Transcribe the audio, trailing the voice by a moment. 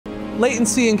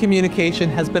Latency in communication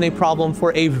has been a problem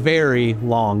for a very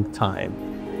long time.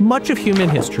 Much of human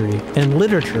history and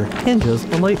literature hinges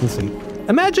on latency.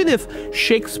 Imagine if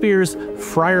Shakespeare's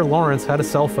Friar Lawrence had a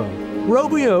cell phone.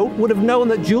 Romeo would have known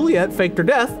that Juliet faked her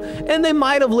death, and they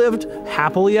might have lived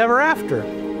happily ever after.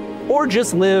 Or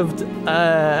just lived,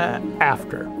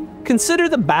 after. Consider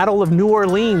the Battle of New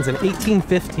Orleans in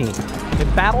 1815.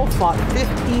 A battle fought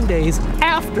 15 days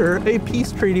after a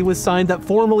peace treaty was signed that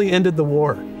formally ended the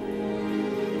war.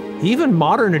 Even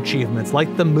modern achievements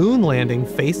like the moon landing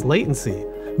faced latency.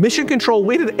 Mission Control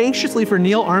waited anxiously for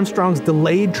Neil Armstrong's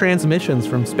delayed transmissions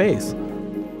from space.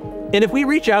 And if we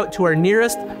reach out to our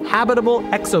nearest habitable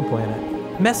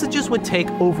exoplanet, messages would take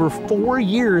over 4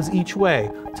 years each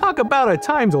way. Talk about a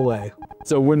time delay.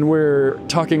 So when we're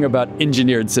talking about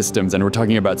engineered systems and we're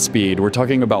talking about speed, we're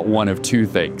talking about one of two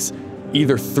things,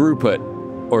 either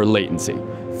throughput or latency.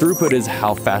 Throughput is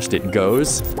how fast it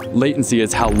goes. Latency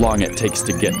is how long it takes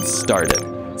to get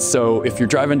started. So if you're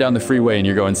driving down the freeway and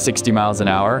you're going 60 miles an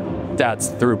hour, that's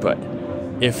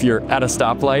throughput. If you're at a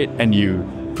stoplight and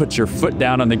you put your foot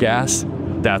down on the gas,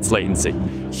 that's latency.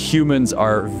 Humans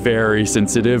are very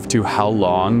sensitive to how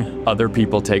long other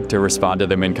people take to respond to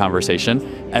them in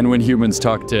conversation. And when humans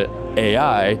talk to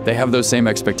AI, they have those same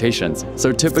expectations.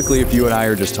 So typically, if you and I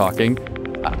are just talking,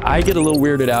 I get a little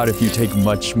weirded out if you take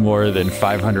much more than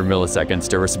 500 milliseconds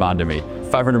to respond to me.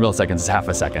 500 milliseconds is half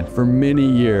a second. For many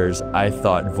years, I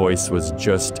thought voice was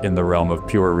just in the realm of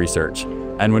pure research.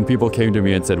 And when people came to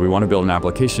me and said, we want to build an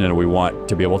application and we want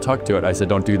to be able to talk to it, I said,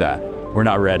 don't do that. We're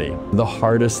not ready. The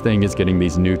hardest thing is getting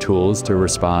these new tools to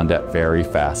respond at very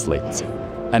fast latency.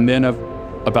 And then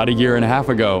about a year and a half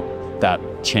ago, that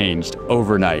changed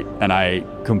overnight. And I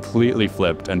completely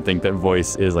flipped and think that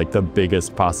voice is like the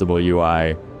biggest possible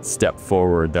UI step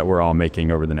forward that we're all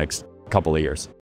making over the next couple of years.